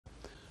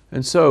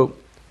And so,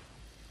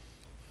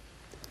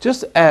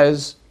 just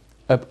as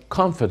a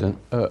compliment,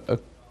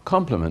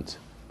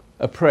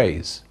 a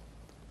praise,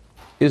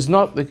 is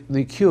not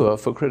the cure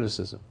for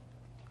criticism.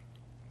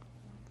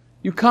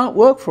 You can't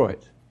work for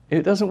it.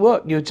 It doesn't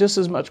work. You're just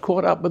as much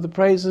caught up with the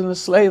praise and a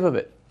slave of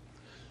it.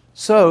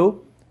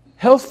 So,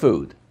 health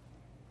food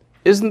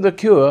isn't the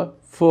cure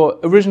for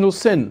original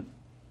sin,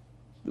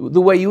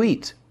 the way you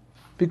eat.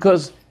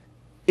 Because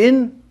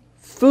in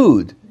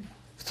food,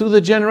 through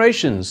the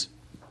generations,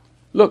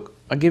 look,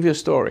 I'll give you a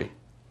story.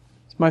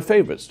 It's my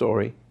favorite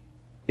story.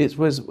 It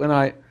was when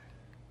I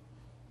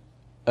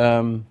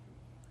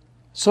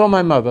saw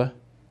my mother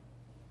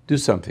do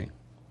something.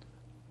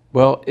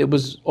 Well, it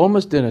was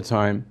almost dinner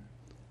time,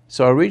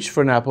 so I reached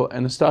for an apple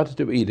and I started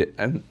to eat it.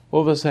 And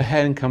all of a sudden, a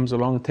hand comes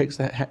along and takes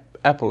the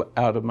apple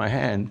out of my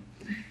hand.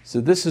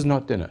 So this is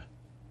not dinner.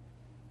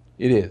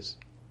 It is.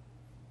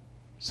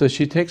 So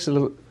she takes a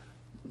little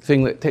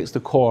thing that takes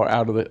the core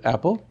out of the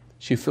apple.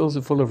 She fills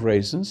it full of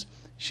raisins.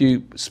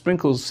 She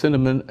sprinkles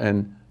cinnamon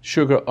and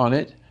sugar on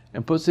it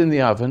and puts it in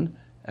the oven.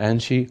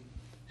 And she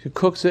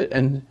cooks it.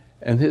 And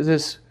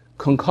this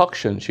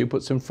concoction she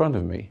puts in front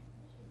of me.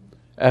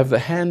 I have the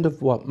hand of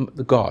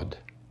the God.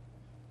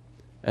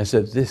 And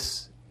said,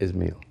 this is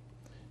meal.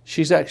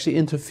 She's actually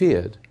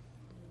interfered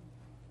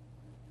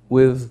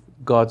with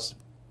God's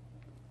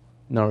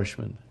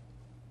nourishment.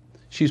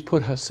 She's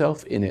put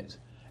herself in it,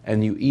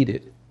 and you eat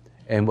it.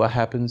 And what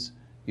happens?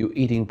 You're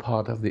eating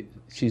part of the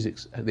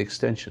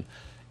extension.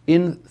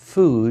 In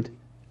food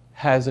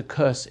has a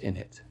curse in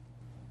it.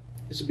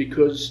 Is it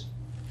because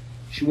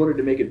she wanted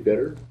to make it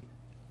better?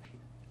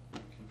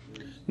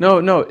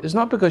 No, it's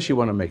not because she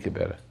wanted to make it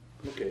better.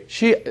 Okay.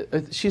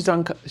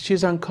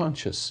 She's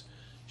unconscious.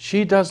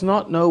 She does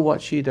not know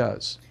what she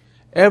does.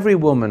 Every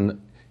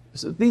woman,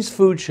 these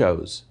food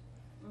shows,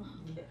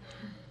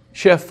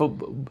 Chef,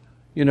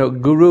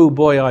 Guru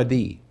Boy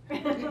ID,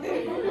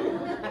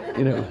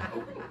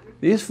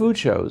 these food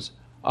shows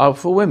are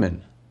for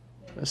women,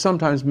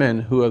 sometimes men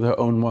who are their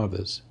own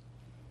mothers,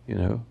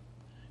 You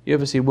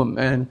ever see one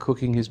man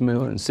cooking his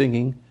meal and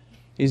singing?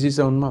 He's his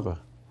own mother.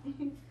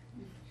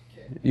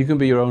 You can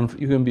be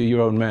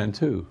your own man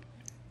too.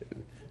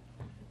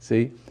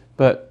 See?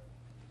 But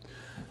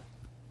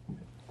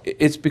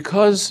it's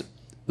because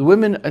the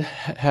women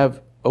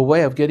have a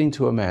way of getting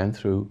to a man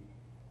through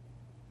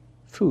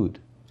food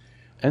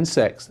and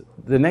sex.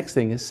 The next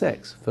thing is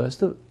sex. First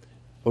the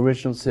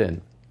original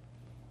sin.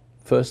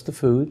 First the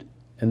food,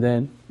 and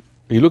then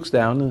he looks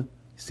down and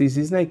sees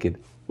he's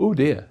naked. Oh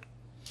dear.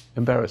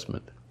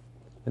 Embarrassment.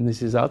 And he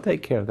says, I'll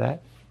take care of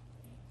that.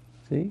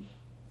 See?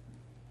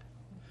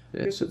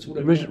 It's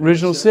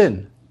original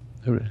sin.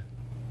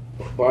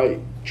 By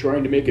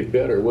trying to make it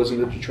better, it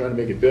wasn't that you're trying to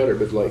make it better,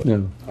 but like,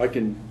 no. I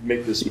can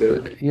make this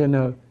better.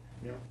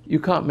 You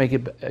can't make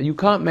it. You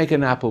can't make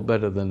an apple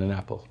better than an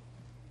apple.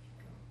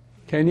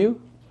 Can you?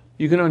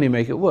 You can only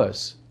make it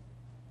worse.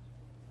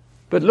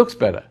 But it looks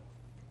better.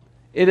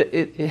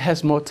 It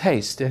has more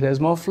taste. It has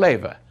more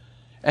flavor,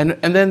 and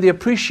then the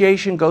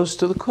appreciation goes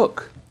to the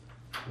cook.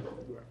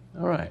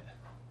 All right.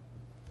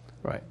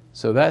 Right.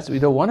 So we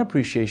don't want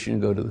appreciation to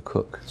go to the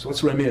cook. So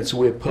that's what I mean. It's a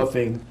way of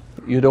puffing.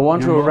 You don't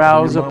want to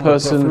arouse a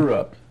person. Puff her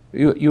up.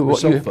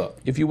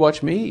 If you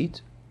watch me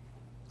eat,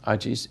 I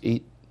just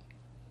eat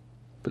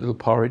a little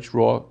porridge,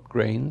 raw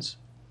grains.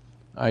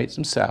 I eat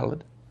some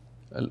salad,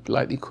 a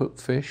lightly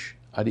cooked fish.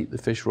 I'd eat the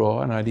fish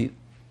raw, and I'd eat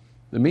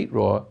the meat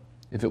raw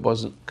if it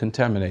wasn't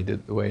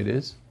contaminated the way it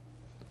is.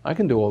 I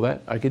can do all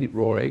that. I could eat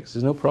raw eggs.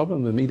 There's no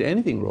problem with me eating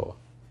anything raw.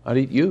 I'd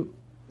eat you.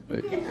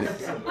 You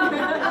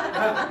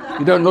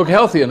don't look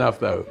healthy enough,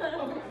 though.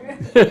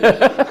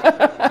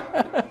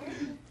 I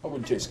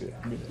wouldn't taste good.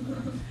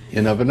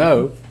 You never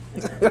know.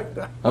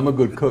 I'm a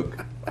good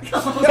cook.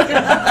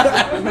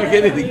 I can make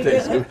anything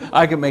taste good.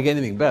 I can make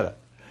anything better.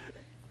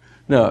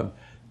 No,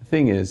 the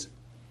thing is,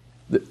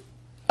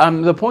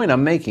 the point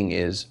I'm making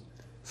is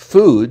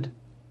food,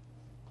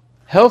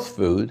 health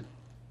food,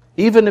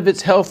 even if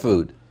it's health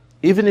food,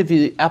 even if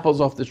you eat apples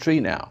off the tree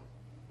now,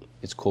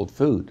 it's called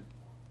food.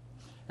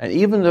 And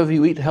even if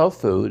you eat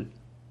health food,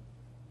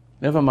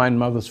 never mind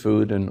mother's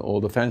food and all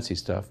the fancy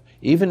stuff,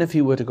 even if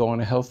you were to go on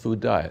a health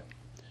food diet,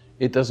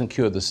 it doesn't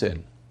cure the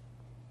sin.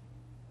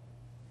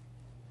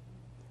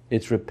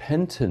 It's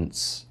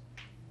repentance.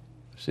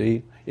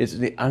 See? It's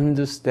the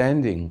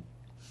understanding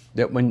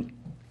that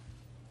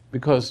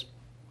because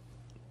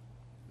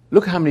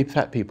look how many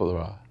fat people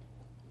there are.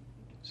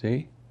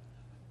 See?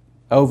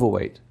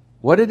 Overweight.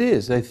 What it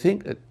is, they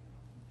think that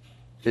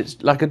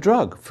it's like a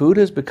drug. Food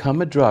has become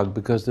a drug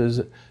because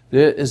there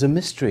is a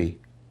mystery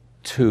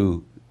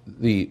to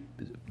the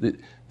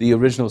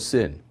original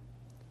sin.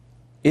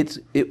 It's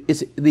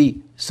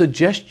the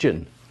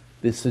suggestion.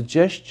 The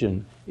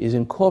suggestion is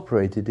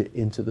incorporated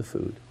into the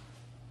food,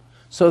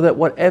 so that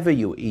whatever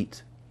you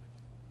eat,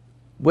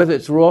 whether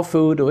it's raw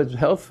food or it's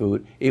health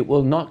food, it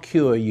will not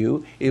cure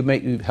you. It will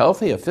make you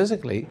healthier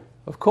physically,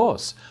 of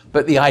course.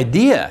 But the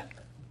idea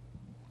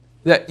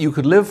that you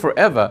could live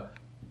forever,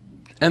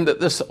 and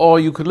that or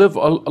you could live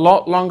a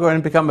lot longer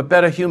and become a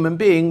better human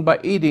being by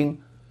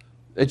eating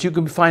that you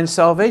can find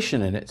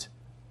salvation in it,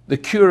 the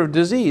cure of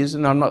disease.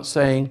 And I'm not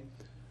saying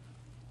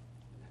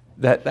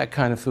that that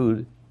kind of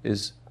food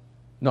is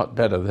not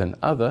better than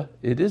other.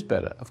 It is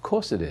better. Of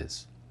course it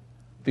is.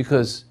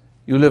 Because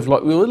we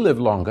will live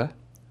longer,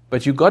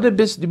 but you've got to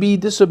be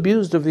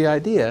disabused of the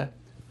idea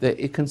that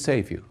it can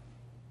save you.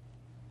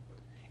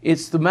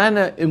 It's the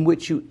manner in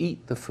which you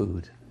eat the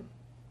food.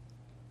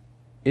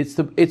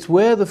 It's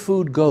where the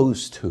food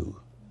goes to.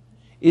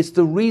 It's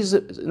the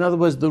reason, in other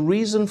words, the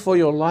reason for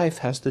your life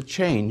has to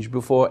change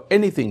before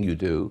anything you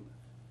do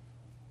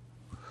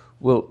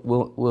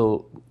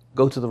will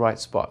go to the right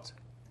spot.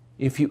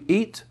 If you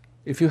eat,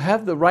 if you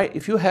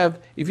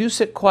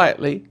sit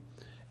quietly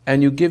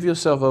and you give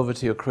yourself over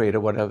to your Creator,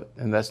 whatever,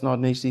 and that's not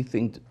an easy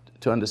thing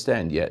to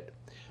understand yet.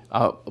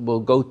 We'll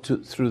go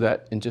through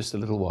that in just a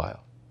little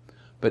while.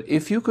 But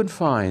if you could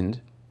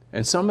find,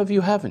 and some of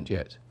you haven't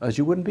yet, as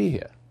you wouldn't be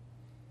here.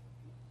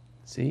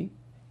 See?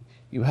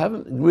 You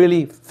haven't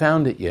really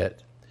found it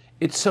yet.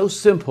 It's so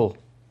simple.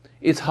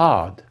 It's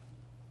hard.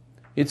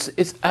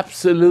 It's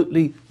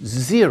absolutely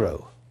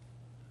zero.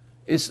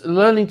 It's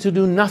learning to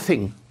do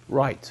nothing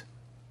right.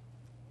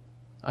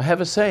 I have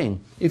a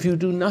saying, if you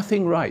do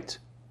nothing right,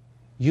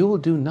 you will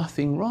do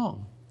nothing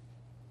wrong.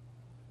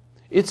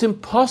 It's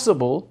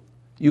impossible.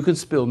 You can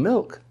spill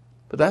milk,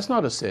 but that's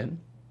not a sin.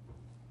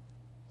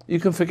 You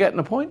can forget an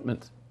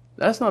appointment.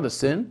 That's not a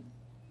sin.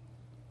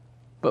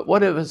 But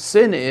whatever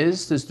sin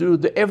is to do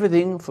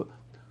everything for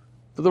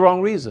the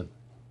wrong reason.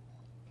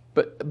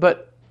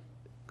 But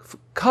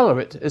color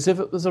it as if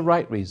it was the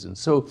right reason.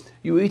 So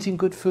you're eating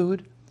good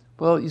food.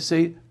 Well, you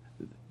see,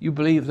 you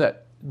believe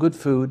that good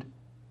food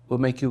will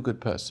make you a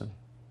good person.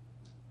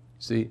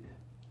 See,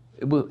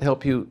 it will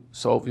help you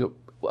solve your...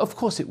 Well, of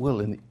course it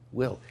will.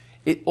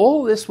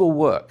 All this will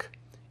work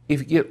if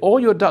you get all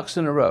your ducks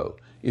in a row.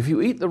 If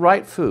you eat the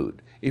right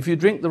food, if you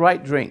drink the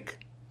right drink,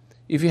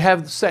 if you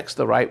have sex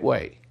the right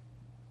way,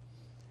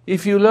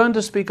 if you learn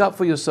to speak up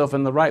for yourself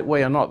in the right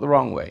way and not the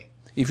wrong way,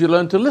 if you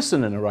learn to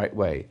listen in the right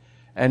way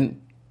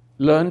and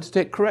learn to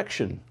take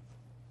correction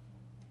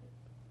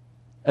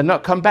and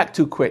not come back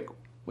too quick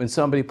when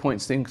somebody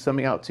points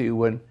something out to you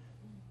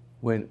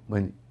when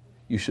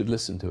you should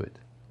listen to it.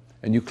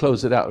 And you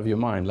close it out of your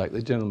mind, like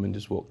the gentleman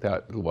just walked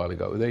out a little while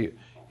ago.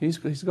 He's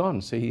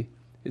gone. See,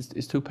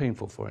 it's too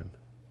painful for him.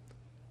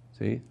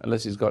 See,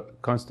 unless he's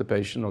got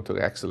constipation or took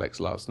Axelex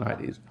last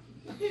night.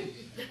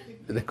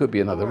 There could be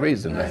another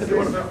reason.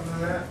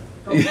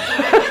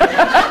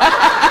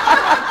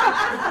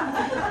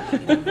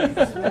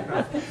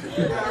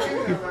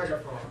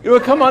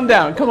 Come on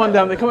down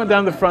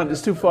the front.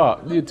 It's too far.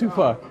 You're too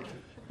far.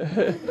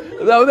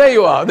 Oh, there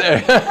you are.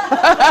 There.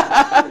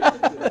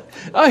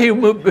 Oh, you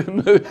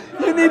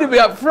need to be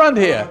up front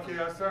here. Okay,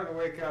 I'm starting to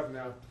wake up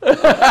now.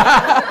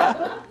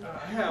 I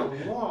had a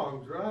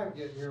long drive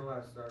getting here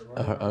last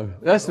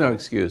night. That's no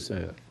excuse.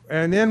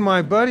 And then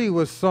my buddy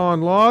was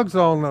sawing logs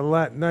all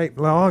night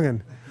long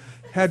and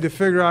had to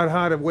figure out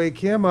how to wake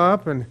him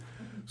up. And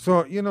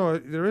so,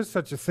 there is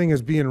such a thing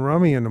as being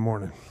rummy in the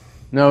morning.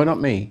 No, not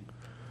me.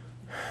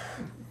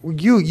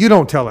 You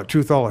don't tell the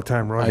truth all the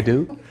time, Roy. I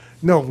do?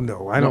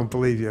 No, I don't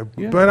believe you.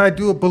 Yeah. But I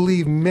do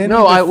believe many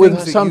No, of the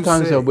things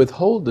sometimes that you say. I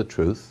withhold the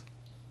truth.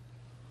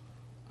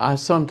 I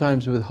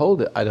sometimes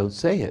withhold it. I don't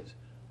say it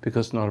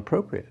because it's not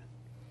appropriate.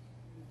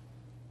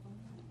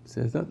 See,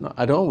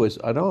 I don't always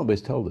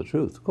tell the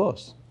truth, of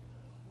course.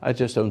 I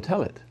just don't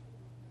tell it.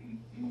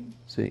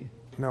 See?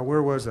 Now,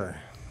 where was I?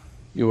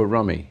 You were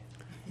rummy.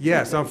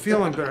 Yes, I'm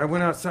feeling better. I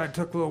went outside,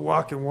 took a little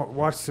walk, and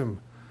watched some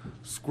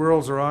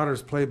squirrels or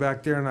otters play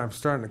back there, and I'm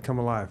starting to come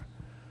alive.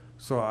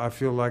 So I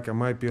feel like I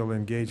might be able to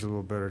engage a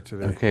little better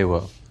today. Okay,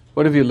 well,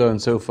 what have you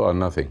learned so far?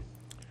 Nothing.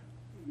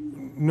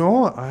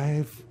 No,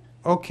 I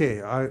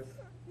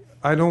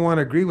don't want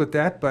to agree with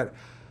that, but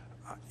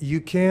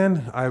you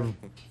can.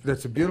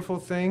 That's a beautiful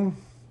thing.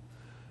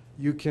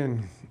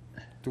 The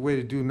way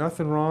to do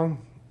nothing wrong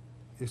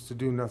is to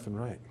do nothing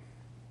right.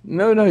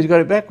 No, you got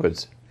it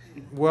backwards.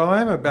 Well,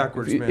 I'm a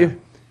backwards man.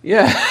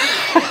 Yeah.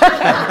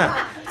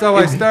 That's how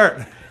I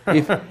start.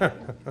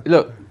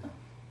 Look,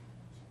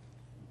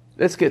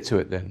 let's get to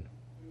it then.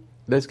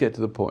 Let's get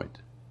to the point.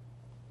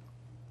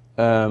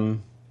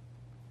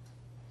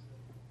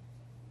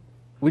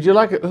 Would you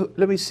like it?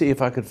 Let me see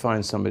if I could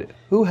find somebody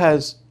who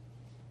has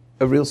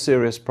a real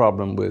serious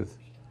problem with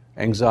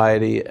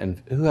anxiety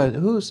and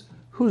who's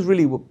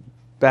really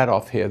bad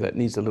off here that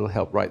needs a little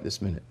help right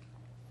this minute.